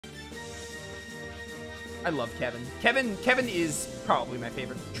I love Kevin. Kevin is probably my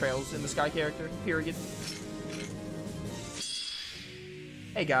favorite Trails in the Sky character, period.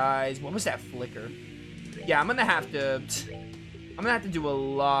 Hey guys, what was that flicker? Yeah, I'm gonna have to do a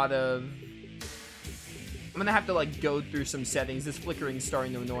lot of... I'm gonna have to, like, go through some settings. This flickering is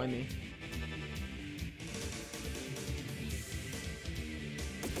starting to annoy me.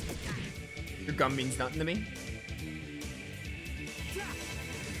 Your gun means nothing to me.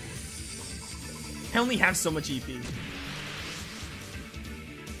 I only have so much EP.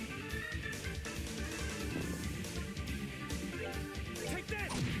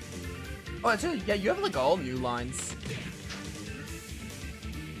 Oh, that's it. Yeah, you have like all new lines.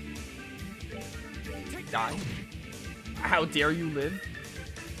 Die. How dare you live?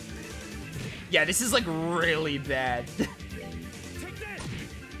 Yeah, this is like really bad.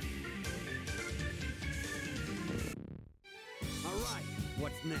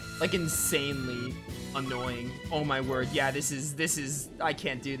 Like insanely annoying. Oh my word. Yeah, this is I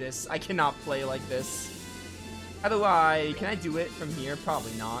can't do this. I cannot play like this. How do can I do it from here?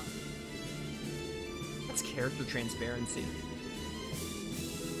 Probably not. That's character transparency.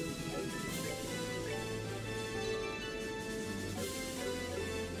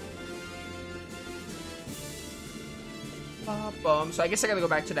 So I guess I gotta go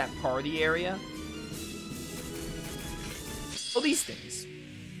back to that party area. Well, these things.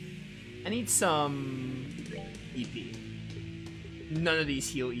 I need some EP. None of these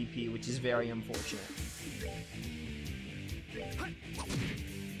heal EP, which is very unfortunate.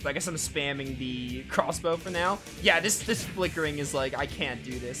 So I guess I'm spamming the crossbow for now. Yeah, this flickering is like, I can't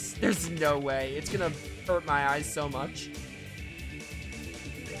do this. There's no way. It's gonna hurt my eyes so much.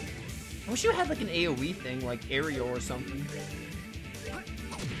 I wish you had like an AoE thing, like aerial or something.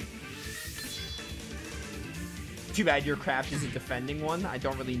 Too bad your craft is a defending one. I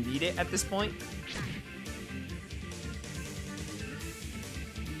don't really need it at this point.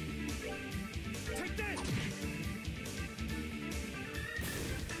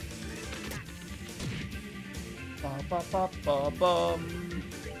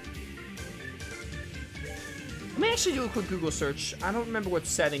 Let me actually do a quick Google search. I don't remember what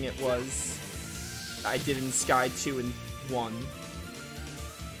setting it was I did in Sky 2 and 1.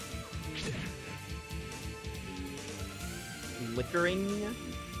 Flickering.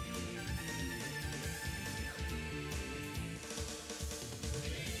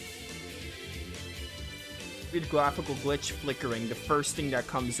 Read graphical glitch flickering, the first thing that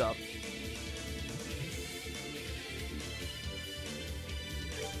comes up.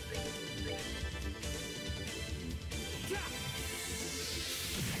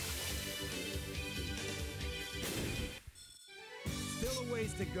 Still a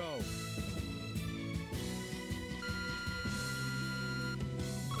ways to go.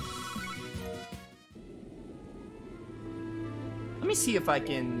 Let me see if I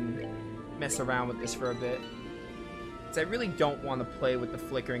can mess around with this for a bit. Because I really don't want to play with the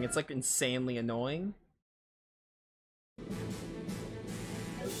flickering. It's like insanely annoying.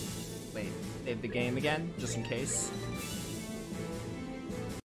 Wait, save the game again, just in case.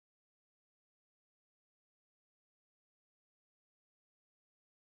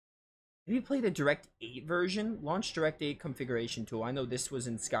 Have you played the Direct 8 version? Launch Direct 8 configuration tool. I know this was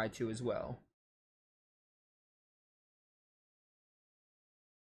in Sky 2 as well.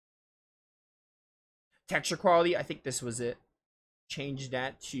 Texture quality, I think this was it. Change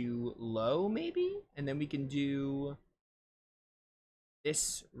that to low, maybe? And then we can do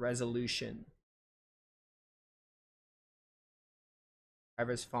this resolution.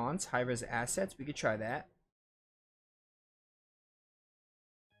 High-res fonts, high-res assets. We could try that.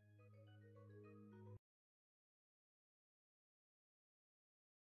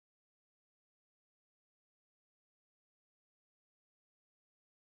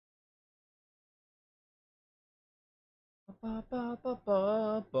 Ba, ba, ba,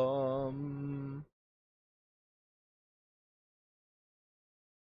 ba, bum.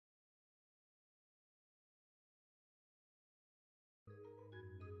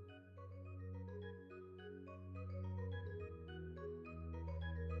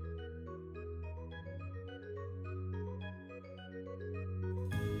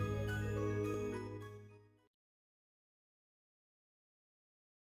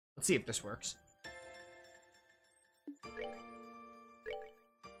 Let's see if this works.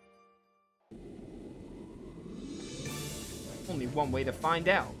 Only one way to find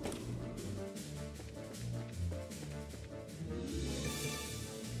out.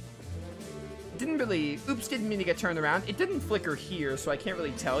 Didn't really... Oops, didn't mean to get turned around. It didn't flicker here, so I can't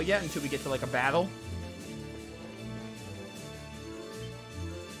really tell yet until we get to, like, a battle.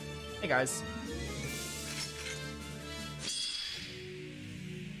 Hey, guys.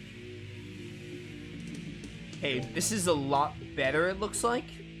 Hey, this is a lot better, it looks like.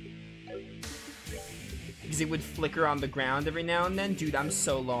 Because it would flicker on the ground every now and then. Dude, I'm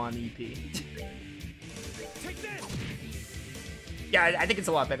so low on EP. Yeah, I think it's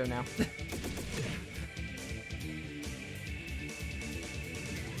a lot better now.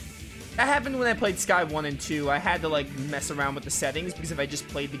 That happened when I played Sky 1 and 2. I had to, like, mess around with the settings, because if I just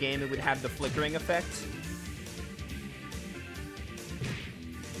played the game, it would have the flickering effect.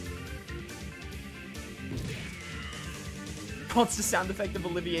 Oh, it's the sound effect of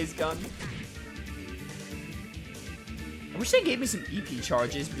Olivier's gun. I wish they gave me some EP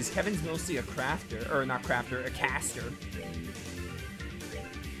charges, because Kevin's mostly a crafter. Or, not crafter, a caster.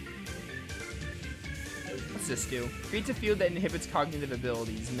 What's this do? Creates a field that inhibits cognitive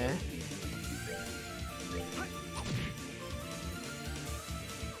abilities, meh.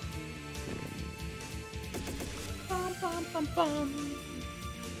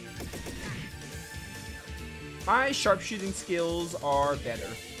 My sharpshooting skills are better.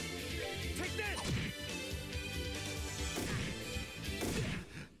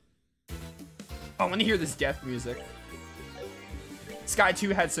 I want to hear this death music. Sky 2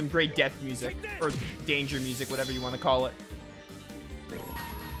 had some great death music, or danger music, whatever you want to call it.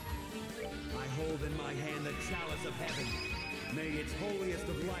 I hold in my hand the chalice of heaven. May its holiest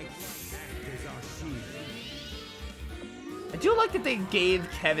of light act as our shield. I do like that they gave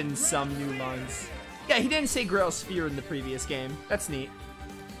Kevin some new lines. Yeah, he didn't say Grail Sphere in the previous game. That's neat.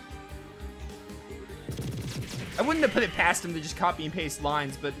 I wouldn't have put it past him to just copy and paste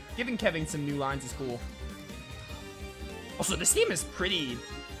lines, but giving Kevin some new lines is cool. Also, this theme is pretty...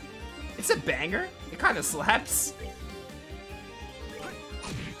 It's a banger. It kind of slaps.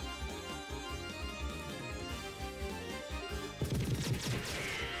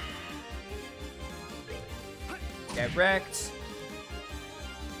 Get wrecked.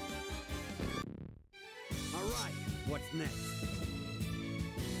 Alright, what's next?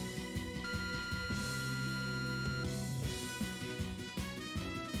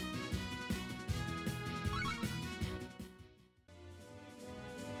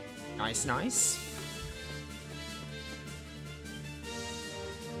 Nice, nice.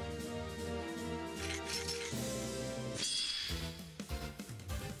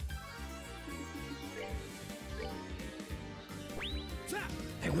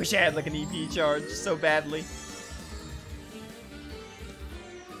 I wish I had like an EP charge so badly.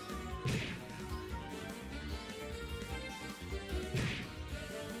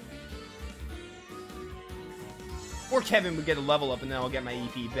 Or Kevin would get a level up and then I'll get my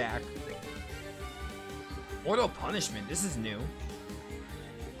EP back. Mortal Punishment, this is new.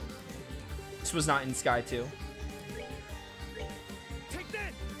 This was not in Sky 2.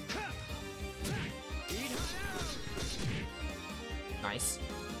 Nice.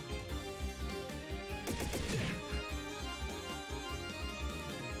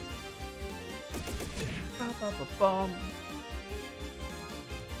 Ba-ba-ba-bum.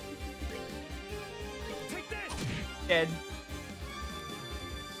 Dead.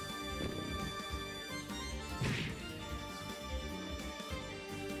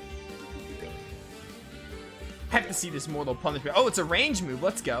 I have to see this Mortal Punishment. Oh, it's a range move.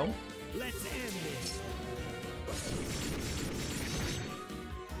 Let's go. Let's end this.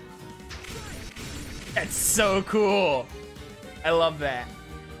 That's so cool. I love that.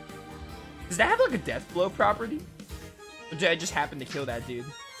 Does that have like a death blow property? Or did I just happen to kill that dude?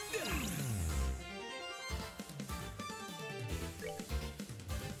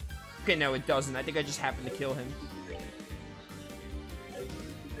 Okay, no, it doesn't. I think I just happened to kill him.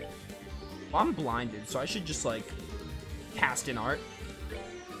 Well, I'm blinded, so I should just, like, cast in art.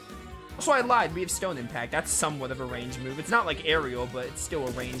 Also, I lied. We have Stone Impact. That's somewhat of a range move. It's not like aerial, but it's still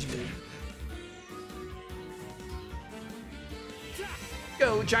a range move.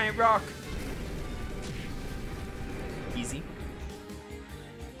 Go, Giant Rock! Easy.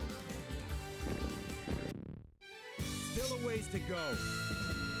 Still a ways to go.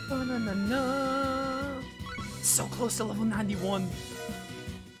 Ba-na-na-na. So close to level 91.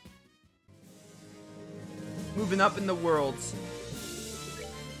 Moving up in the worlds.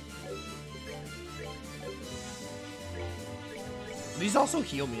 These also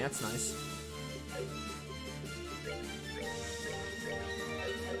heal me, that's nice.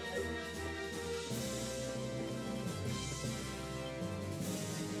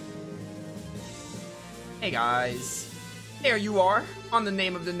 Hey guys. There you are, on the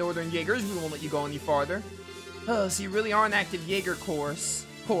name of the Northern Jaegers. We won't let you go any farther. Oh, so you really are an active Jaeger corps,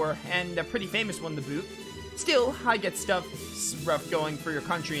 and a pretty famous one to boot. Still, I get stuff rough going for your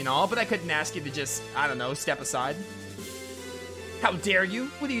country and all, but I couldn't ask you to just, I don't know, step aside. How dare you?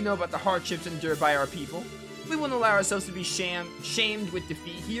 What do you know about the hardships endured by our people? We won't allow ourselves to be shamed with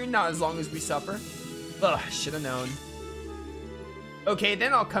defeat here, not as long as we suffer. Ugh, should have known. Okay,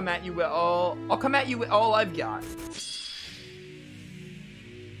 then I'll come at you with all I've got.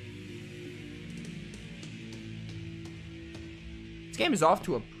 This game is off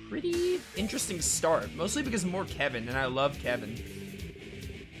to a pretty interesting start, mostly because of more Kevin, and I love Kevin.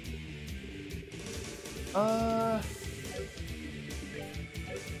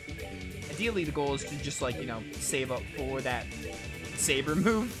 Ideally, the goal is to just, like, you know, save up for that saber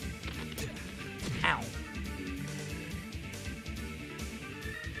move. Ow.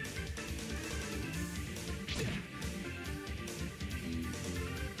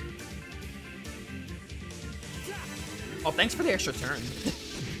 Oh, thanks for the extra turn.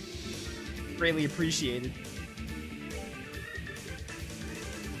 Greatly appreciated.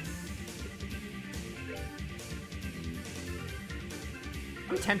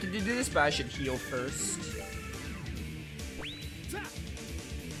 I'm tempted to do this, but I should heal first.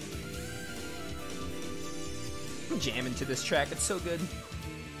 I'm jamming to this track, it's so good.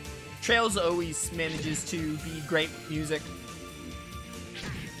 Trails always manages to be great music.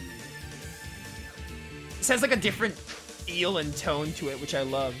 This has like a different feel and tone to it, which I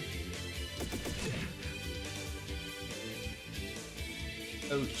love.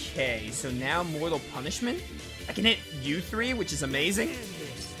 Okay, so now Mortal Punishment. I can hit U3, which is amazing.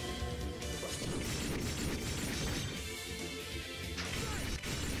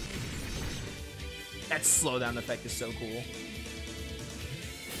 That slowdown effect is so cool.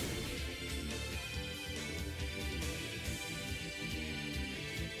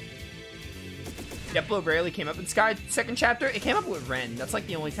 Deathblow rarely came up in Sky second chapter. It came up with Ren. That's like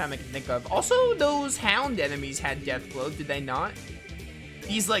the only time I can think of. Also, those Hound enemies had Deathblow, did they not?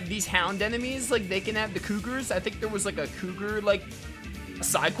 These Hound enemies, like, they can have the Cougars. I think there was like a Cougar, like, a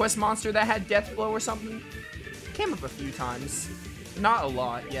side quest monster that had Deathblow or something. It came up a few times. Not a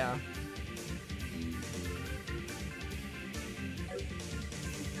lot, yeah.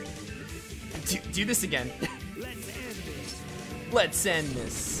 Do this again. Let's end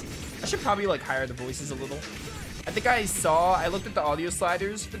this. I should probably, like, higher the voices a little. I think I looked at the audio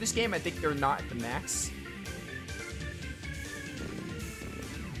sliders for this game. I think they're not at the max.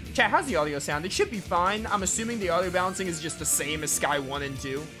 Chat, how's the audio sound? It should be fine. I'm assuming the audio balancing is just the same as Sky 1 and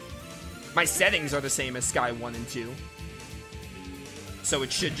 2. My settings are the same as Sky 1 and 2. So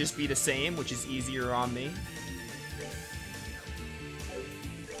it should just be the same, which is easier on me.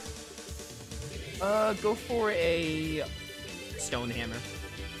 Go for a stone hammer.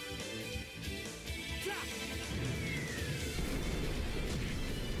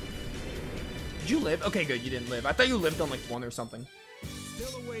 Did you live? Okay, good, you didn't live. I thought you lived on like 1 or something.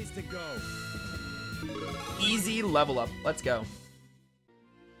 Still a ways to go. Easy level up. Let's go.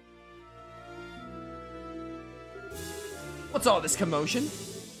 What's all this commotion?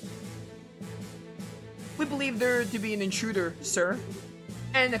 We believe there to be an intruder, sir.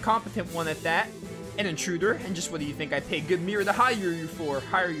 And a competent one at that. An intruder? And just what do you think I paid good mirror to hire you for?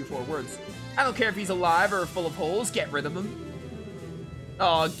 Words. I don't care if he's alive or full of holes. Get rid of him.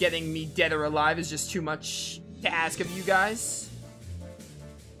 Oh, getting me dead or alive is just too much to ask of you guys.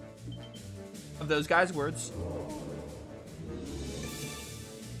 Of those guys' words.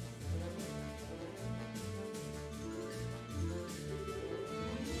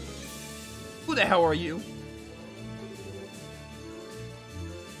 Who the hell are you?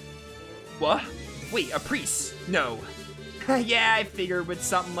 What? Wait, a priest? No. Yeah, I figured with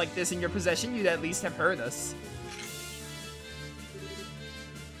something like this in your possession, you'd at least have heard us.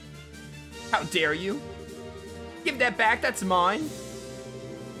 How dare you? Give that back, that's mine.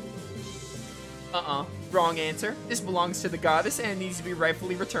 Wrong answer. This belongs to the goddess and it needs to be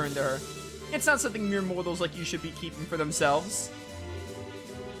rightfully returned to her. It's not something mere mortals like you should be keeping for themselves.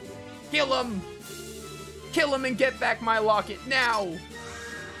 Kill him! Kill him and get back my locket, now!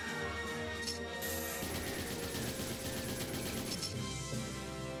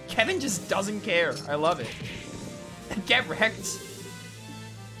 Kevin just doesn't care. I love it. Get wrecked.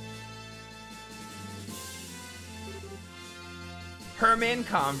 Herman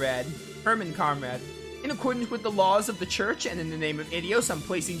Comrade. In accordance with the laws of the church and in the name of Idios, I'm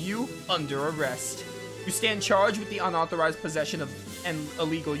placing you under arrest. You stand charged with the unauthorized possession of and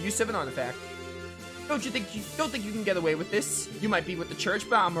illegal use of an artifact. Don't think you can get away with this? You might be with the church,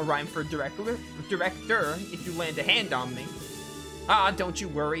 but I'm a rhyme for director if you land a hand on me. Ah, don't you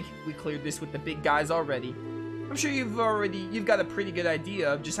worry. We cleared this with the big guys already. I'm sure you've got a pretty good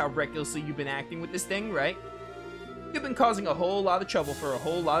idea of just how recklessly you've been acting with this thing, right? You've been causing a whole lot of trouble for a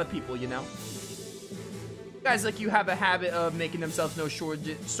whole lot of people, you know. Guys like you have a habit of making themselves no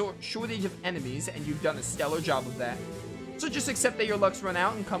shortage of enemies, and you've done a stellar job of that. So just accept that your luck's run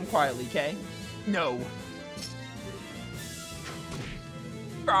out and come quietly, okay? No.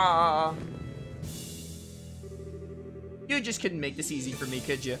 Ah. You just couldn't make this easy for me,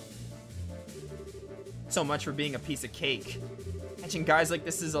 could you? So much for being a piece of cake. Catching guys like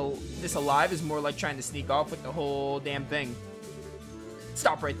this alive is more like trying to sneak off with the whole damn thing.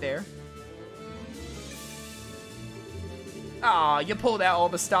 Stop right there. Ah, you pulled out all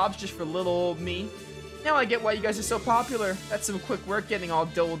the stops just for little old me. Now I get why you guys are so popular. That's some quick work getting all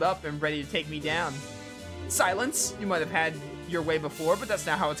doled up and ready to take me down. Silence. You might have had your way before, but that's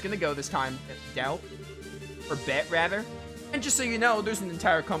not how it's gonna go this time. Doubt. Or bet, rather. And just so you know, there's an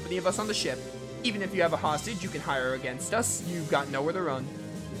entire company of us on the ship. Even if you have a hostage you can hire against us, you've got nowhere to run.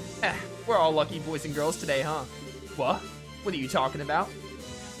 We're all lucky boys and girls today, huh? What? What are you talking about?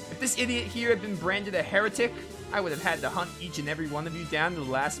 If this idiot here had been branded a heretic, I would have had to hunt each and every one of you down to the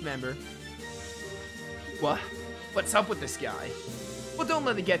last member. What? What's up with this guy? Well, don't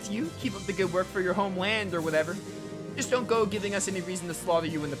let it get to you. Keep up the good work for your homeland or whatever. Just don't go giving us any reason to slaughter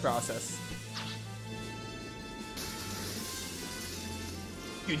you in the process.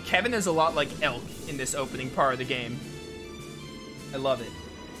 Dude, Kevin is a lot like Elk in this opening part of the game. I love it.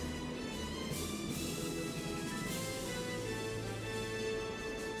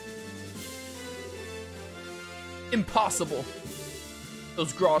 Impossible.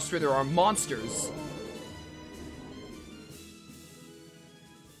 Those Grosstritter are monsters.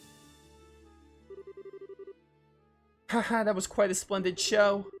 Haha, that was quite a splendid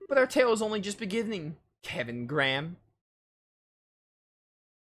show. But our tale is only just beginning, Kevin Graham.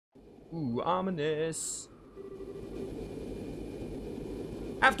 Ooh, ominous.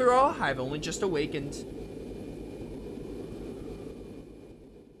 After all, I've only just awakened.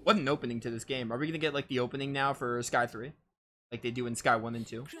 What an opening to this game. Are we gonna get like the opening now for Sky 3? Like they do in Sky 1 and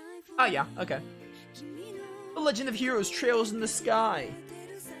 2? Oh yeah, okay. The Legend of Heroes Trails in the Sky.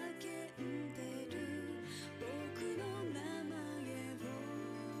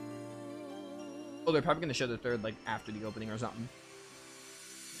 Oh, they're probably gonna show the third like after the opening or something.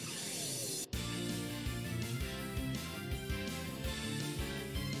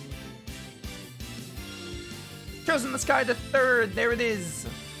 Trails in the Sky, the third. There it is.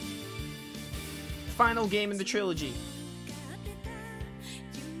 Final game in the trilogy.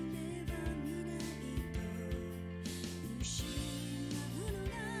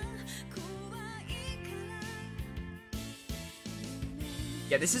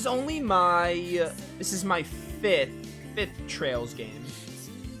 Yeah, this is only my fifth Trails game.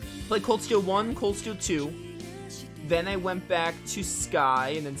 Played Cold Steel 1, Cold Steel 2. Then I went back to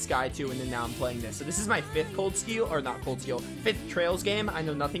Sky, and then Sky 2, and then now I'm playing this. So this is my fifth Cold Steel, or not Cold Steel, fifth Trails game. I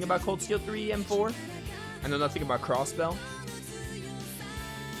know nothing about Cold Steel 3 and 4. I know nothing about Crossbell.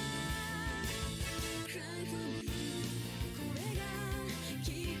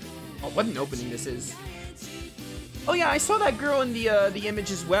 Oh, what an opening this is. Oh yeah, I saw that girl in the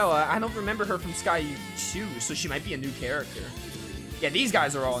image as well. I don't remember her from Sky 2, so she might be a new character. Yeah, these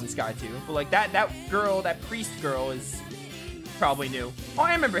guys are all in Sky 2, but like that girl, that priest girl is probably new. Oh,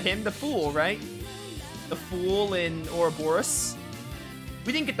 I remember him, the Fool, right? The Fool in Ouroboros.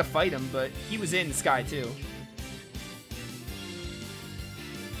 We didn't get to fight him, but he was in Sky 2.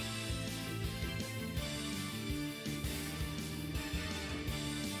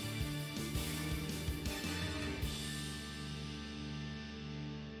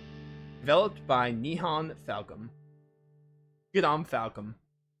 Developed by Nihon Falcom. Good on Falcom.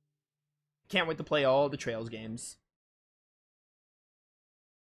 Can't wait to play all the Trails games.